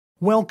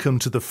Welcome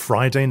to the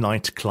Friday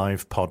Night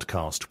Clive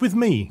Podcast with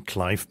me,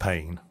 Clive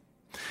Payne.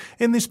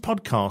 In this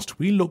podcast,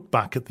 we look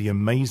back at the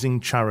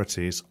amazing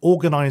charities,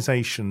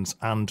 organisations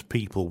and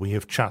people we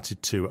have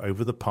chatted to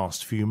over the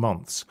past few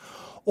months,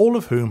 all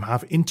of whom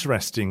have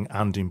interesting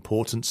and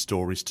important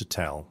stories to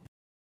tell.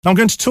 I'm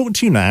going to talk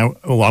to you now,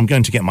 or I'm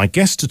going to get my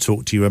guest to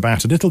talk to you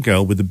about a little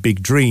girl with a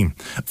big dream.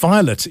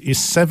 Violet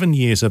is 7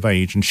 years of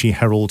age and she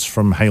heralds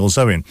from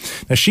Halesowen.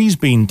 Now, she's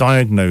been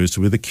diagnosed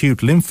with acute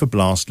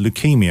lymphoblast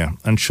leukemia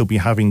and she'll be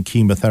having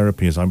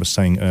chemotherapy, as I was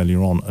saying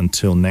earlier on,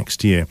 until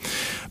next year.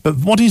 But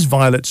what is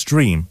Violet's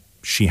dream?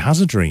 She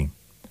has a dream.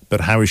 But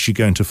how is she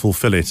going to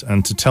fulfil it?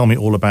 And to tell me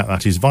all about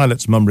that is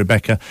Violet's mum,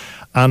 Rebecca,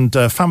 and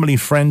family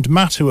friend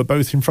Matt, who are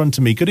both in front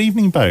of me. Good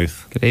evening,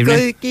 both. Good evening.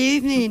 Good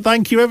evening.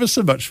 Thank you ever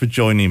so much for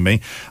joining me.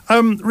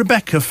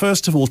 Rebecca,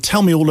 first of all,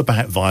 tell me all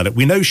about Violet.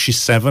 We know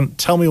she's 7.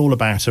 Tell me all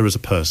about her as a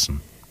person.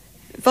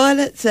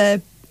 Violet's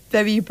a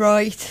very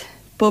bright,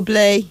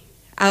 bubbly,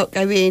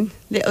 outgoing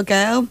little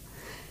girl.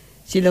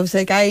 She loves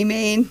her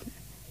gaming,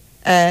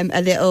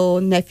 a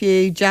little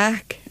nephew,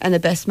 Jack, and her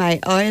best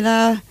mate,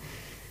 Isla.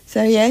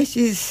 So, yeah,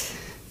 she's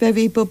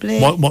very bubbly.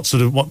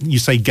 What you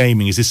say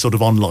gaming? Is this sort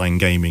of online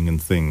gaming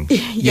and thing?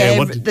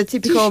 The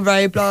typical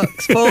Roblox,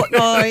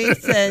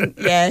 Fortnite,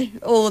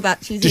 and, all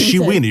that she's Does into. she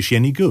win? Is she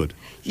any good?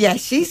 Yeah,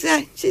 she's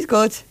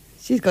good.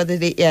 She's good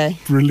at it, yeah.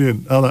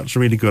 Brilliant. Oh, that's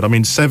really good. I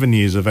mean, 7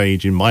 years of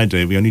age in my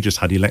day, we only just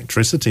had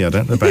electricity. I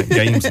don't know about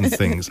games and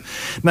things.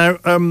 Now,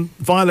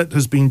 Violet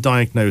has been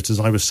diagnosed,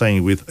 as I was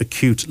saying, with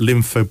acute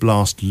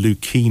lymphoblast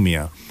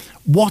leukemia.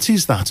 What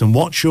is that and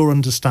what's your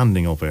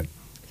understanding of it?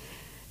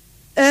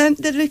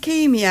 The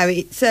leukemia,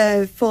 it's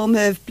a form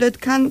of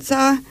blood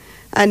cancer,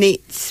 and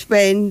it's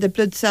when the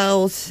blood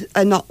cells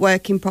are not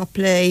working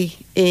properly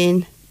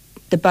in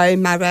the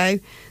bone marrow.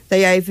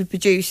 They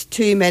overproduce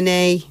too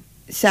many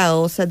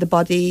cells, so the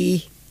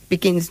body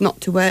begins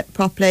not to work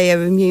properly,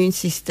 our immune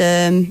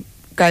system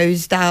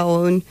goes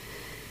down.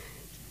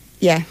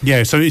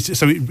 Yeah, so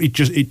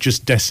it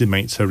just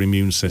decimates her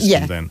immune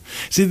system then.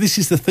 See, this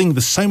is the thing.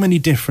 There's so many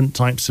different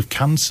types of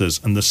cancers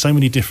and there's so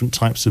many different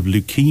types of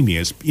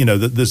leukemias. You know,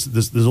 that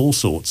there's all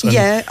sorts. And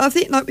I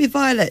think like with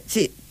Violet,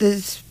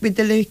 there's with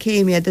the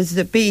leukemia, there's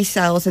the B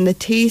cells and the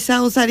T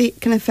cells that it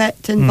can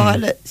affect, and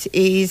Violet's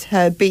is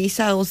her B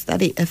cells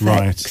that it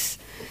affects.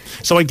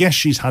 Right. So I guess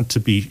she had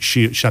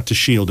to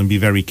shield and be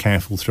very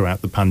careful throughout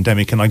the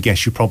pandemic, and I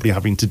guess you're probably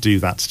having to do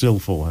that still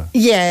for her.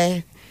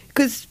 Yeah.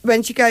 Because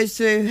when she goes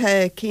through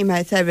her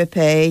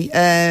chemotherapy,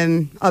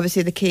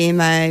 obviously the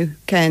chemo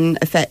can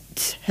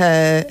affect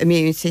her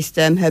immune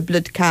system, her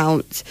blood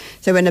count.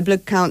 So when her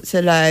blood counts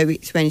are low,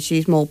 it's when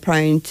she's more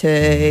prone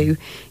to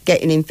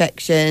getting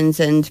infections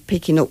and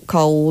picking up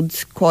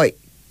colds quite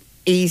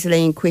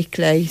easily and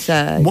quickly.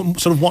 So,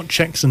 what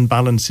checks and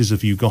balances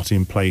have you got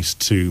in place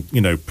to,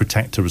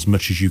 protect her as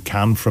much as you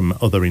can from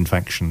other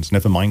infections?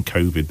 Never mind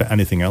COVID, but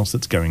anything else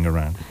that's going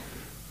around.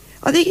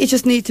 I think you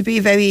just need to be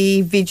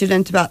very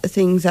vigilant about the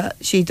things that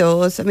she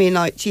does. I mean,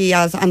 like, she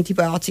has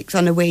antibiotics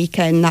on a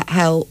weekend, that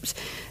helps.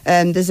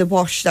 There's a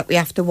wash that we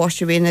have to wash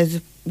her in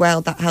as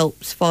well, that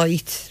helps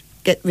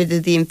get rid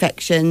of the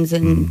infections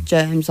and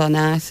germs on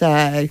her.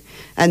 So,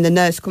 and the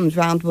nurse comes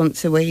round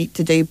once a week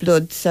to do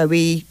blood, so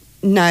we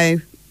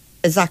know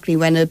exactly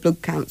when her blood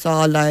counts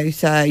are low,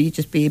 so you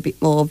just be a bit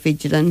more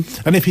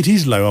vigilant. And if it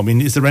is low, I mean,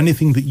 is there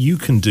anything that you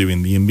can do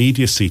in the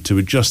immediacy to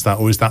adjust that,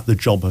 or is that the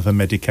job of a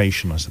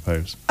medication, I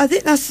suppose? I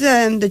think that's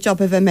the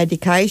job of a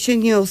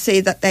medication. You'll see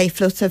that they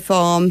flutter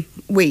from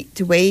week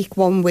to week.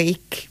 1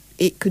 week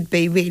it could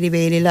be really,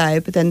 really low,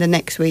 but then the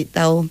next week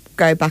they'll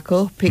go back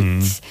up.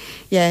 It's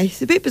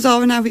a bit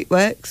bizarre in how it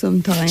works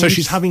sometimes. So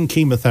she's having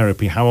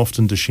chemotherapy. How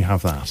often does she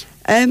have that?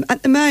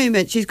 At the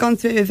moment, she's gone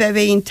through a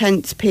very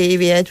intense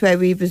period where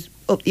we was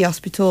up the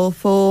hospital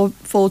for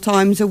 4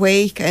 times a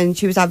week, and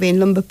she was having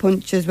lumbar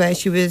punctures where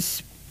she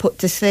was put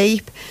to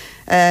sleep,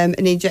 an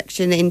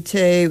injection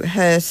into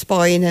her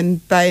spine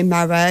and bone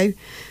marrow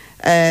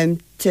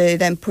to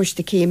then push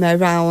the chemo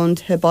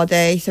around her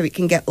body so it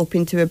can get up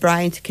into her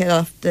brain to kill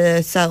off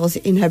the cells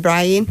in her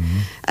brain.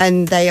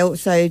 And they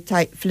also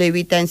take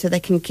fluid then, so they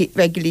can keep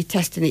regularly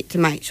testing it to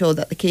make sure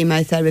that the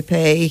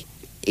chemotherapy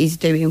is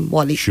doing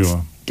what it's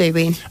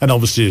doing. And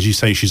obviously, as you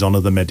say, she's on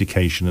other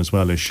medication as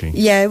well, is she?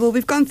 Yeah, well,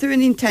 we've gone through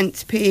an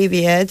intense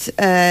period,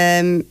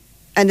 and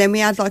then we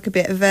had like a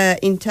bit of a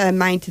interim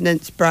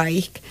maintenance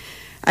break,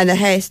 and her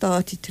hair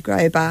started to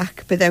grow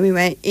back, but then we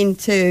went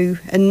into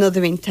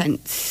another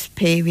intense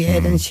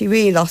period and she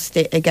really lost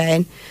it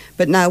again.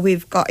 But now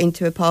we've got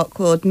into a part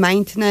called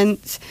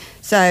maintenance,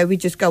 so we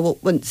just go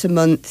up once a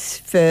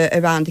month for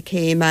around a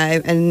chemo,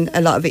 and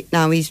a lot of it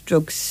now is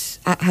drugs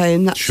at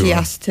home that she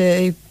has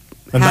to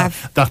And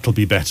that'll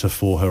be better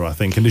for her, I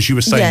think. And as you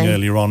were saying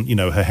earlier on,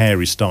 her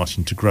hair is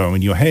starting to grow. I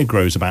mean, your hair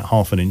grows about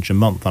half an inch a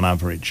month on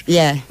average.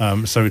 Yeah.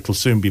 So it'll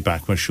soon be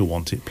back when she'll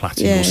want it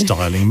plaiting or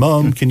styling.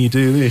 Mum, can you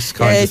do this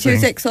kind of thing? She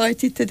was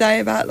excited today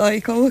about,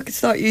 I could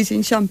start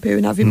using shampoo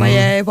and having my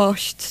hair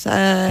washed. So,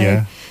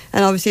 and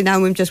obviously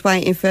now I'm just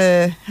waiting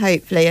for,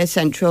 hopefully, a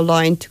central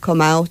line to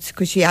come out,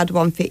 because she had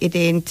one fitted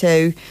in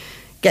to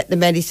get the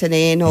medicine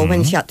in, or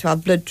when she had to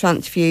have blood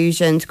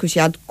transfusions, because she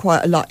had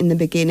quite a lot in the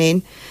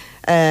beginning.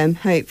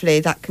 Hopefully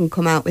that can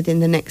come out within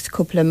the next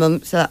couple of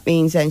months. So that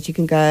means then she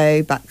can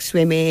go back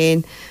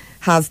swimming,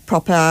 have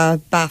proper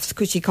baths,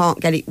 because she can't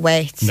get it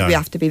wet. No. We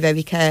have to be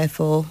very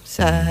careful.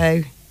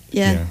 So,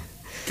 yeah.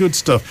 Good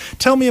stuff.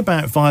 Tell me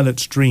about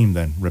Violet's dream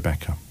then,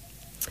 Rebecca.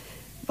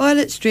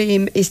 Violet's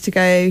dream is to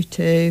go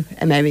to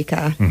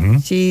America.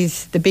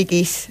 She's the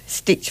biggest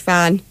Stitch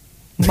fan,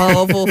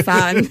 Marvel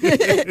fan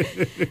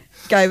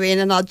going,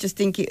 and I just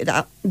think it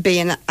would be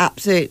an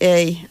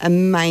absolutely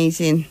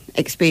amazing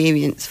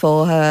experience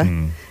for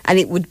her, and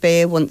it would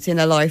be a once in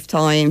a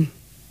lifetime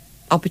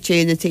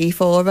opportunity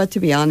for her, to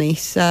be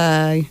honest.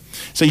 So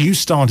you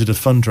started a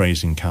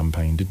fundraising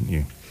campaign, didn't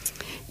you?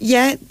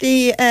 Yeah,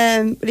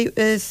 it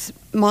was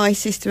my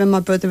sister and my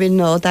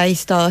brother-in-law. They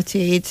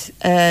started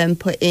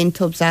putting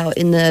tubs out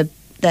in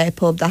their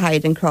pub, the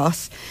Hayden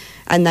Cross,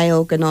 and they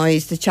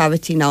organised a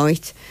charity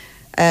night.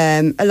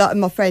 A lot of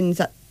my friends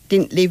that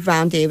didn't live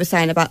round here were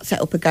saying about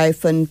set up a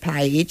GoFund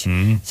page.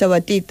 So I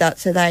did that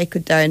so they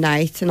could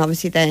donate, and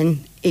obviously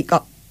then it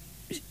got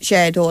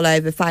shared all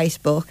over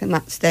Facebook, and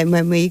that's then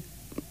when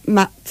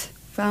Matt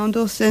found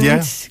us and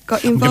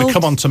got involved. I'm going to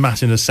come on to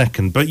Matt in a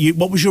second, but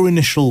what was your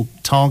initial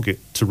target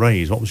to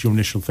raise? What was your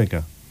initial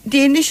figure?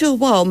 The initial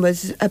one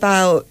was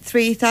about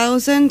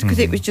 3,000, because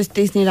it was just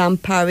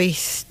Disneyland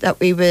Paris that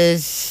we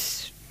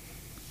was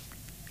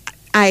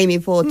aiming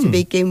for to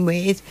begin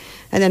with.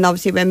 And then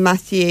obviously when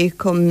Matthew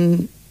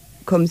come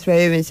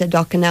through and said,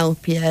 I can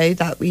help you,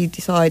 that we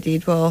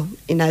decided, well,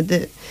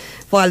 that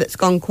Violet's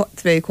gone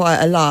through quite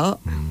a lot.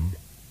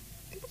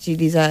 She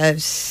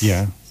deserves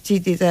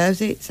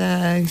it.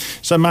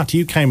 So Matt,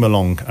 you came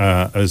along,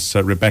 as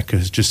Rebecca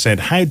has just said.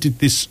 How did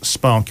this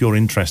spark your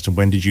interest, and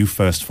when did you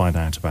first find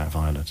out about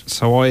Violet?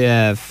 So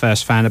I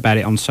first found about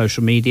it on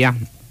social media,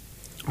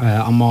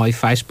 on my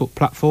Facebook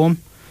platform.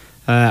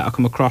 I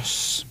come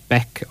across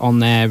Beck on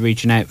there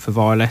reaching out for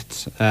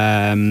Violet,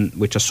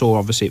 which I saw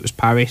obviously it was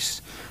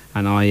Paris,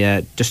 and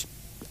I just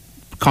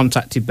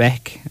contacted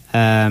Beck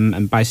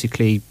and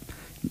basically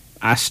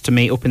asked to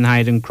meet up in the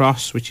Hayden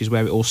Cross, which is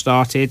where it all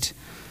started,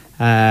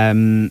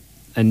 and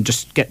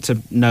just get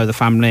to know the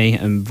family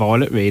and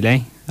Violet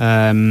really.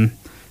 As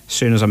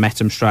soon as I met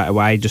them straight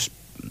away, just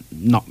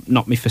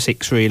knocked me for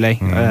six really,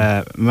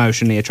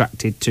 emotionally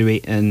attracted to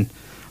it, and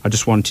I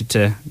just wanted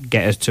to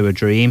get her to a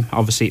dream.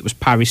 Obviously it was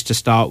Paris to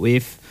start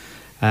with.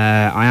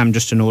 I am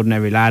just an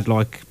ordinary lad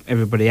like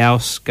everybody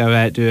else, go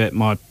out, do it,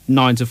 my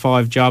 9 to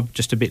 5 job,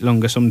 just a bit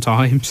longer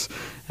sometimes,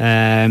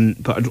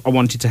 but I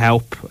wanted to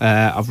help.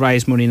 I've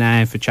raised money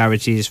now for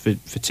charities for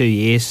 2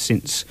 years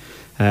since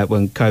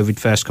when COVID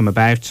first come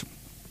about.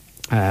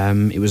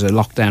 It was a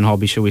lockdown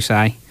hobby, shall we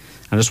say.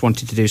 I just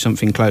wanted to do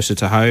something closer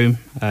to home,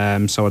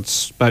 so I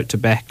spoke to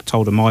Beck,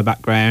 told her my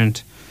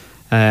background,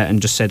 and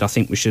just said I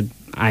think we should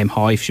aim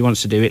high. If she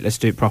wants to do it, let's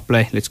do it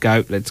properly. Let's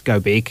go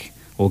big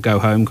or go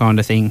home kind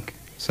of thing.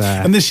 So,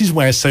 and this is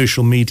where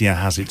social media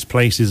has its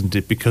place, isn't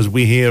it? Because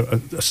we hear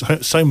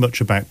so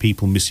much about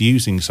people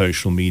misusing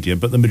social media,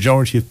 but the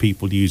majority of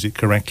people use it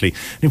correctly.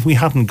 And if we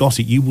hadn't got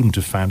it, you wouldn't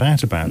have found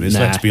out about this,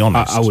 let's be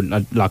honest. I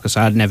wouldn't, like I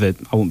said, I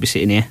wouldn't be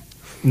sitting here.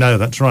 No,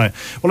 that's right.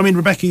 Well, I mean,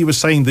 Rebecca, you were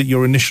saying that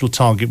your initial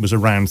target was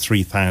around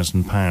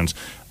 £3,000.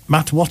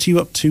 Matt, what are you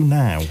up to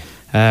now?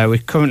 We're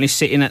currently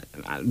sitting at,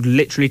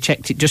 literally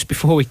checked it just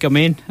before we come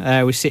in,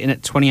 we're sitting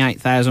at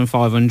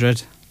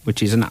 28,500.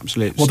 Which is an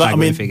absolute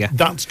staggering figure.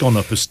 That's gone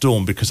up a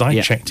storm, because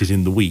I checked it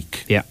in the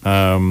week,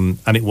 and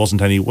it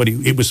wasn't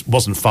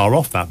wasn't far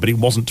off that, but it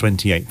wasn't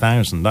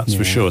 28,000. That's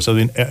for sure.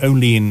 So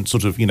only in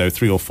sort of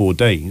 3 or 4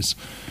 days,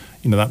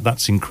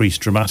 that's increased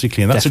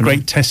dramatically, and that's Definitely. a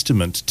great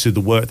testament to the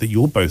work that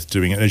you're both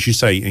doing. And as you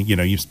say,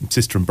 your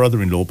sister and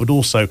brother-in-law, but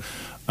also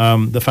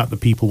the fact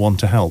that people want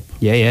to help.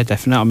 Yeah,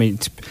 definitely. I mean,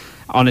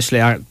 honestly,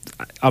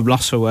 I've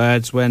lost for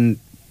words when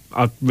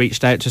I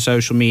reached out to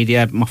social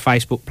media. My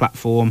Facebook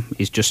platform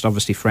is just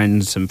obviously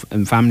friends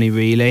and family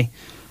really.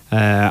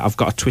 I've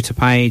got a Twitter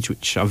page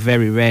which I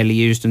very rarely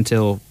used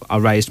until I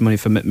raised money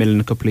for Macmillan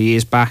a couple of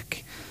years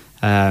back,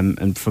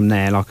 and from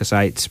there, like I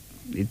say,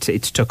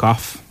 it's took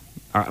off.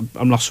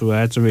 I'm lost for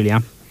words, I really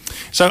am.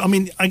 So, I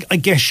mean, I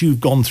guess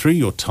you've gone through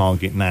your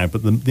target now,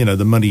 but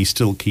the money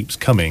still keeps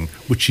coming,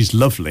 which is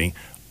lovely.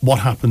 What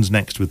happens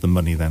next with the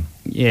money then?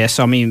 Yes,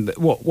 I mean,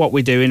 what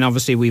we're doing,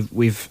 obviously,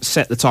 we've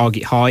set the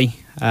target high.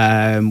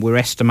 We're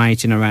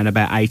estimating around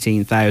about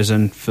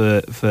 18,000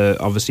 for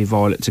obviously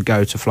Violet to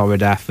go to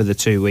Florida for the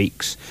 2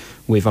 weeks,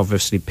 with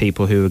obviously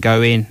people who are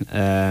going,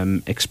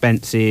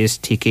 expenses,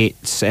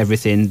 tickets,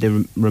 everything.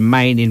 The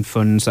remaining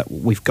funds that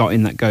we've got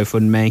in that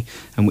GoFundMe,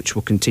 and which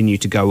will continue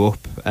to go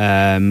up,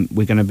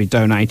 we're going to be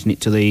donating it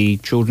to the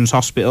Children's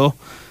Hospital.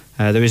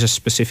 There is a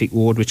specific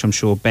ward which I'm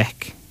sure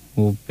Beck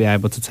will be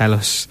able to tell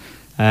us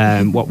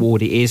what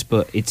ward it is,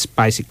 but it's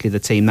basically the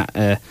team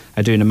that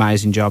are doing an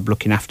amazing job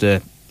looking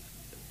after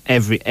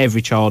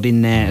every child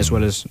in there, as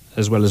well as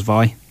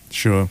Vi.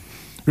 Sure.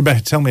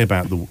 Rebecca, tell me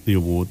about the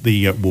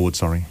ward.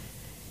 Sorry.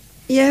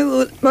 Yeah,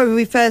 well, when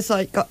we first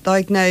got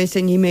diagnosed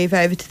and you move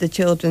over to the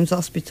Children's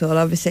Hospital,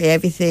 obviously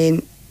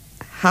everything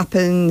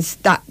happens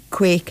that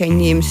quick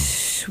and you're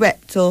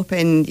swept up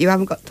and you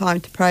haven't got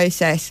time to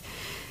process.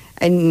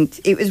 And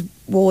it was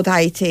Ward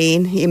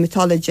 18,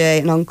 haematology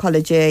and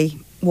oncology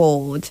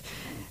ward.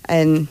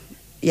 And,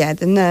 yeah,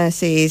 the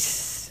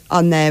nurses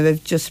on there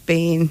have just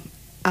been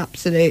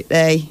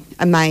absolutely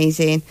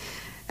amazing.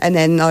 And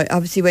then, like,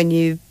 obviously, when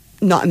you're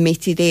not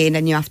admitted in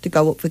and you have to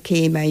go up for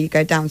chemo, you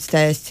go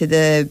downstairs to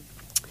the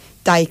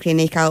day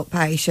clinic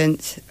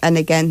outpatients. And,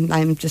 again,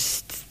 I'm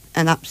just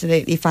an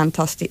absolutely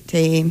fantastic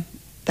team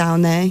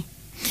down there.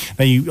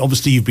 Now,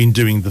 you've been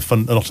doing a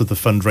lot of the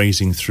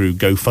fundraising through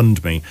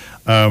GoFundMe,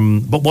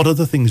 but what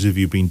other things have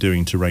you been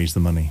doing to raise the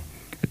money?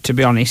 To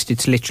be honest,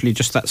 it's literally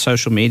just that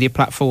social media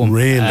platform.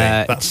 Really?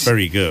 That's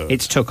very good.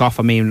 It's took off.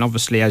 I mean,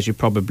 obviously, as you're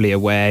probably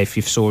aware, if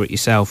you've saw it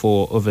yourself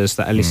or others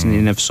that are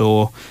listening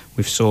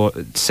we've saw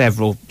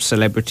several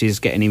celebrities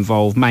getting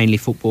involved, mainly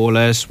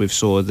footballers. We've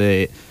saw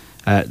the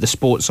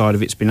sports side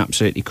of it's been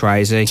absolutely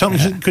crazy. Tell me,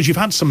 because you've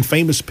had some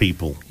famous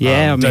people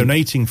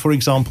donating, for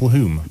example,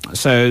 whom?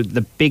 So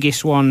the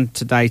biggest one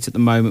to date at the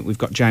moment, we've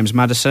got James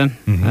Maddison,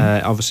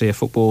 obviously a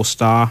football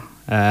star.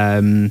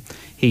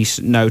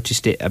 He's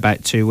noticed it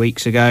about 2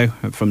 weeks ago.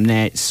 From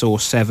there, it saw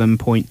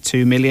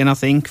 7.2 million, I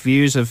think,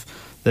 views of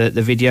the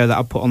video that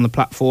I put on the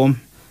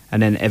platform.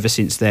 And then ever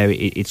since there,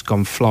 it's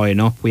gone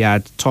flying up. We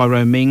had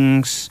Tyrone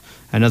Mings,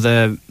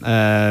 another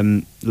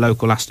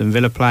local Aston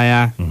Villa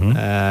player,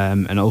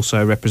 and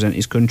also represent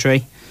his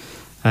country.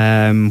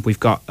 We've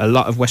got a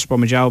lot of West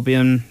Bromwich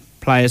Albion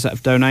players that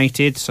have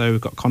donated. So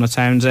we've got Connor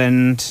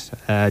Townsend,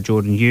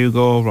 Jordan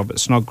Hugo, Robert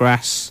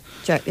Snodgrass.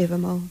 Jake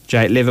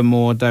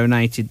Livermore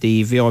donated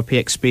the VIP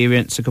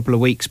experience a couple of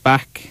weeks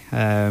back,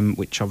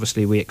 which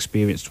obviously we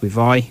experienced with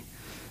Vi.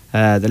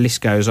 The list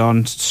goes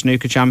on.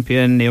 Snooker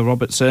champion Neil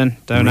Robertson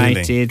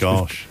donated. Really?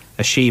 Gosh.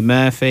 Ashee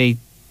Murphy,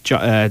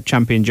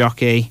 champion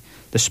jockey.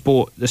 The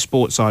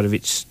sport side of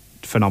it's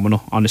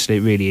phenomenal. Honestly,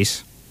 it really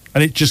is.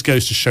 And it just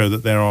goes to show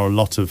that there are a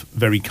lot of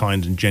very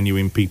kind and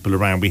genuine people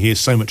around. We hear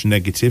so much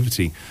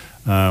negativity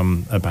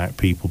about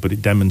people, but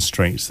it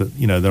demonstrates that,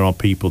 there are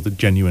people that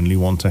genuinely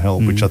want to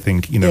help, which I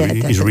think,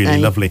 is really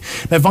lovely.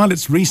 Now,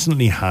 Violet's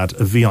recently had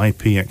a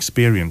VIP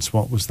experience.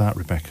 What was that,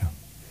 Rebecca?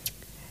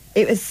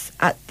 It was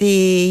at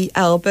the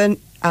Albion.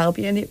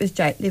 It was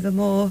Jake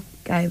Livermore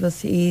gave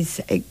us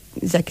his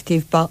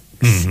executive box.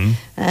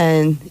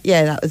 And,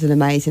 yeah, that was an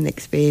amazing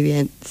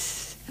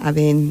experience,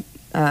 having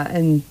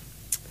and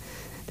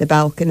the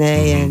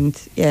balcony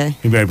and, yeah.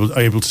 You were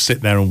able to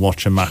sit there and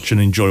watch a match and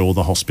enjoy all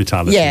the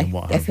hospitality and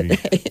what definitely.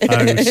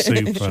 have you. Oh,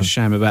 super. It's a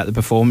shame about the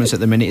performance at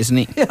the minute, isn't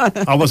it?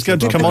 I was going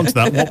to come on to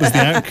that. What was the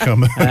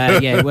outcome?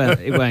 It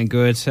weren't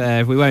good.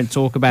 We won't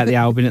talk about the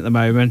Albion at the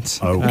moment.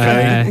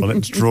 Okay. Well,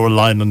 let's draw a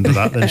line under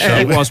that then,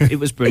 shall we? It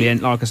was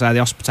brilliant. Like I say, the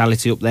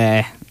hospitality up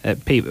there.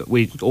 People,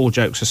 all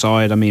jokes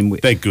aside, I mean,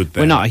 they're good.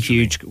 We're not a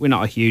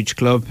huge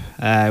club.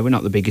 We're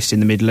not the biggest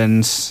in the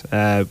Midlands.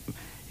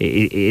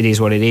 It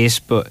is what it is,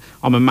 but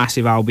I'm a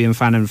massive Albion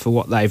fan, and for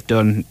what they've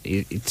done,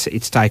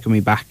 it's taken me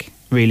back.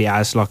 Really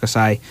has. Like I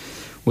say,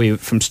 we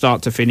from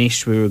start to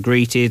finish, we were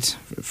greeted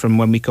from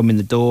when we come in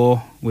the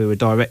door. We were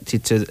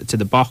directed to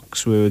the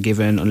box. We were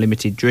given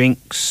unlimited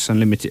drinks,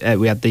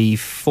 we had the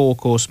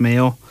 4-course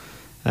meal.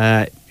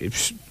 It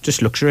was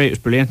just luxury. It was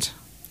brilliant.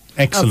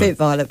 Excellent. I think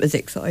Violet was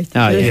excited.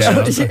 Oh,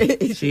 yeah.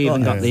 She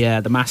even got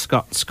the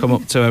mascots come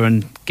up to her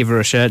and give her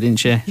a shirt, didn't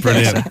she?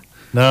 Brilliant.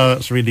 No,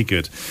 that's really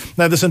good.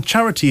 Now, there's a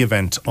charity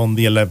event on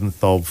the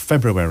 11th of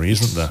February,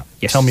 isn't there?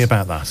 Yes. Tell me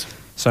about that.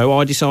 So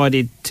I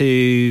decided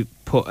to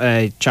put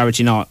a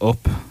charity night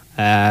up,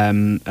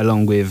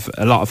 along with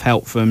a lot of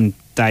help from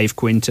Dave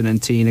Quinton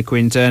and Tina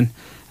Quinton.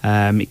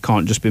 It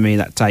can't just be me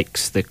that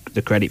takes the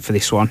credit for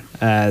this one.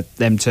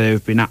 Them two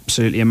have been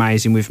absolutely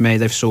amazing with me.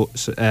 They've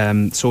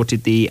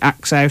sorted the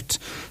acts out.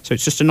 So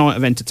it's just a night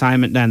of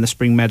entertainment down the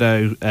Spring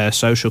Meadow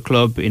Social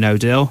Club in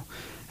Odile.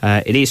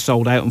 It is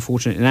sold out,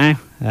 unfortunately, now.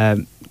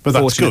 But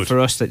that's good. For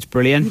us, that's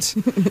brilliant.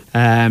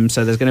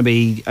 So there's going to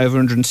be over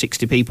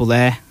 160 people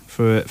there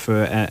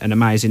for an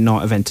amazing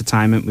night of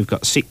entertainment. We've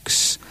got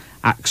 6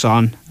 acts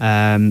on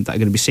that are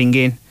going to be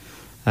singing.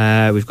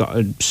 We've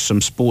got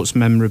some sports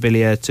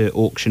memorabilia to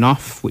auction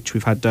off, which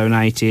we've had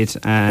donated.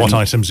 What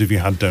items have you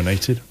had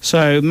donated?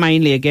 So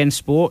mainly, again,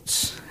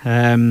 sports.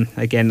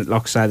 Again,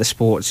 like I say, the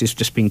sports has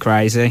just been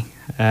crazy.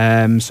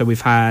 So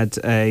we've had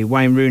a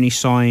Wayne Rooney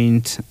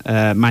signed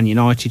Man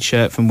United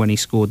shirt from when he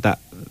scored that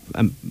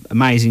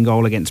amazing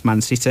goal against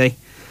Man City.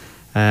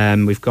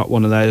 We've got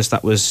one of those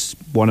that was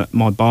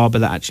my barber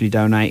that actually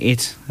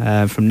donated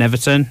from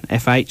Neverton,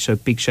 FH. So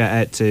big shout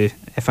out to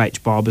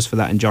FH Barbers for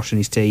that, and Josh and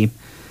his team.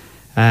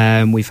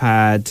 We've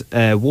had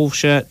a Wolf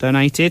shirt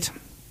donated.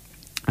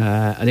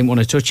 I didn't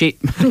want to touch it.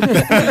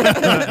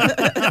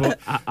 But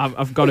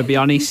I've got to be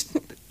honest,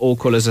 all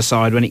colours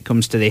aside, when it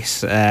comes to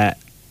this,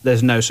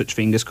 there's no such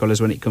thing as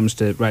colours when it comes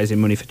to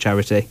raising money for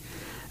charity.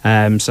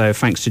 So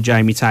thanks to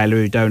Jamie Taylor,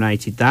 who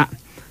donated that.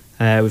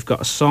 We've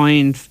got a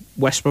signed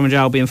West Bromwich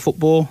Albion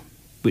football,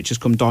 which has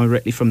come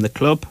directly from the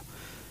club.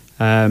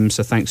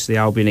 So thanks to the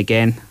Albion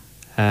again.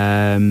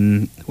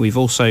 We've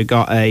also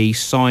got a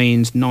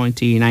signed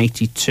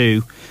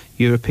 1982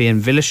 European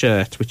Villa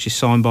shirt, which is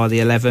signed by the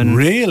 11.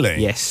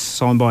 Really? Yes,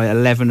 signed by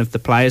 11 of the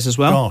players as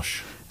well.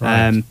 Gosh.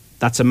 Right.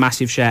 That's a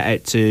massive shout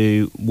out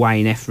to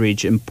Wayne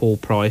Etheridge and Paul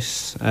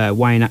Price.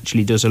 Wayne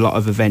actually does a lot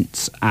of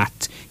events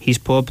at his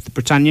pub, the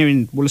Britannia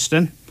in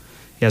Wollaston.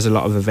 He has a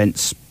lot of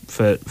events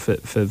for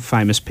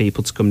famous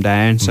people to come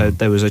down. So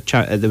there was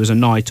a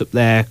night up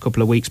there a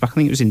couple of weeks back. I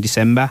think it was in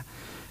December,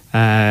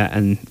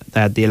 and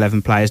they had the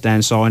 11 players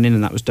down signing,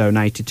 and that was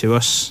donated to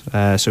us.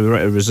 So we were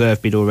at a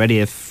reserve bid already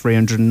of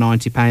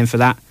 £390 for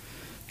that.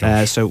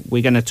 So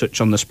we're going to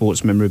touch on the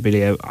sports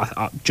memorabilia,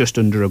 just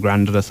under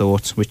 £1,000, I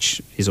thought,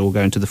 which is all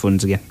going to the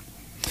funds again.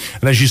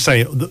 And as you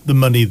say, the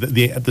money,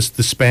 the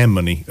spare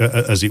money,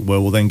 as it were,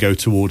 will then go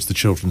towards the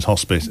Children's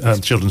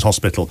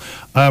Hospital.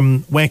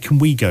 Where can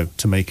we go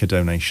to make a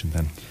donation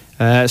then?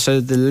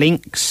 So the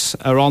links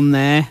are on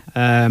there.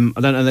 I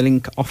don't know the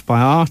link off by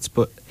heart,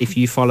 but if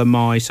you follow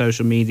my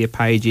social media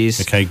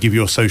pages... Okay, give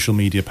your social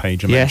media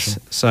page a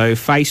mention. Yes, so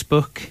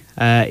Facebook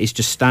is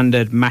just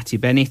standard Matty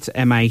Bennett,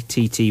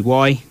 Matty,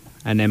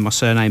 and then my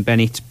surname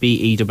Bennett,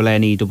 Bennett.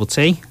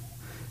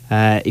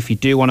 If you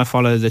do want to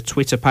follow the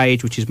Twitter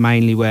page, which is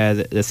mainly where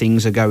the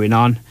things are going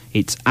on,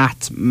 it's at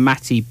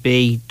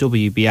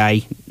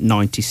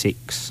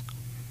MattyBWBA96.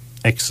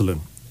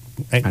 Excellent.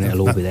 And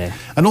it'll all be there.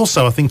 And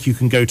also, I think you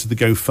can go to the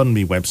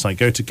GoFundMe website.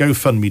 Go to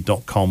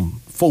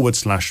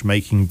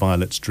gofundme.com/Making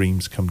Violet's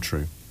Dreams Come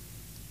True,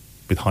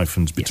 with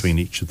hyphens between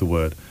each of the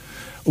word.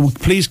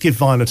 Please give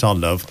Violet our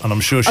love, and I'm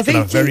sure she's going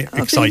to have a very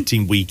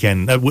exciting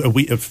weekend, a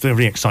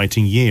very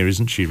exciting year,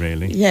 isn't she,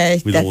 really?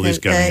 Yes, with definitely. All this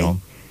going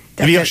on. Definitely.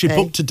 Have you actually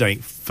booked a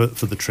date for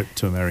the trip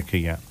to America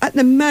yet? At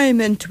the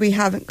moment, we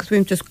haven't, because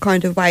we're just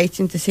kind of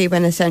waiting to see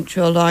when a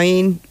central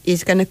line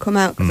is going to come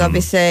out, because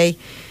obviously,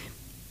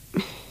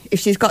 if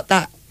she's got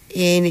that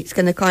in, it's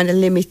going to kind of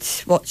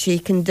limit what she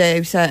can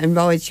do. Certain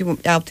rides she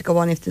won't be able to go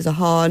on if there's a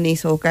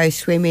harness, or go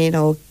swimming,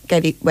 or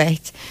get it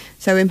wet.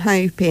 So I'm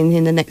hoping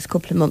in the next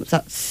couple of months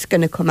that's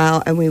going to come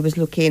out, and we was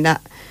looking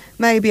at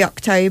maybe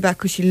October,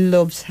 because she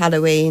loves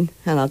Halloween,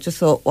 and I just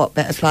thought, what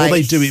better place? Well,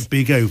 they do it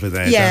big over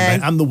there, don't they?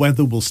 And the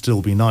weather will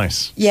still be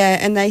nice. Yeah,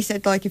 and they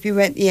said, like, if you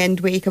went the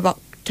end week of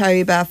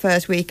October,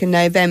 first week in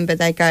November,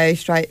 they go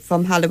straight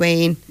from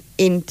Halloween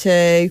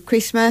into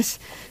Christmas.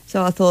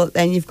 So I thought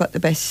then you've got the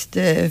best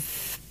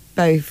of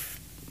both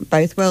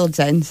worlds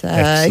then. So.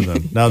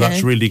 Excellent. No,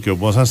 that's really good.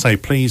 Well, as I say,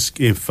 please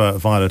give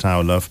Violet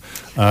our love.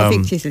 I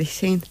think she's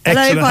listening.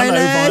 Excellent.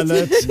 Hello,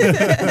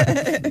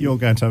 Violet. You're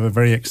going to have a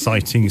very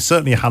exciting,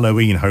 certainly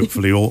Halloween,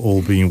 hopefully,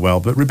 all being well.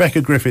 But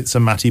Rebecca Griffiths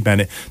and Matty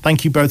Bennett,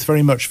 thank you both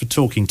very much for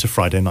talking to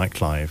Friday Night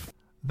Clive.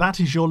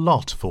 That is your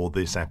lot for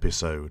this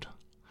episode.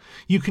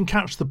 You can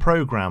catch the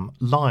programme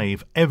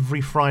live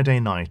every Friday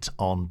night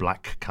on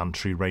Black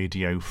Country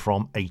Radio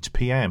from 8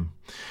 p.m.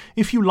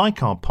 If you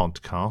like our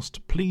podcast,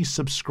 please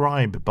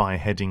subscribe by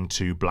heading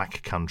to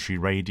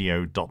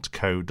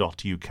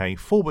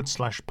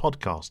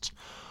blackcountryradio.co.uk/podcasts,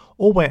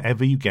 or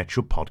wherever you get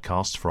your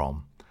podcasts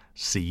from.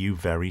 See you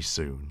very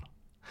soon.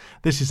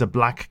 This is a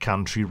Black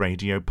Country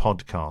Radio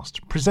podcast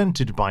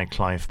presented by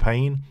Clive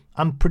Payne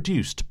and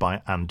produced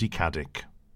by Andy Caddick.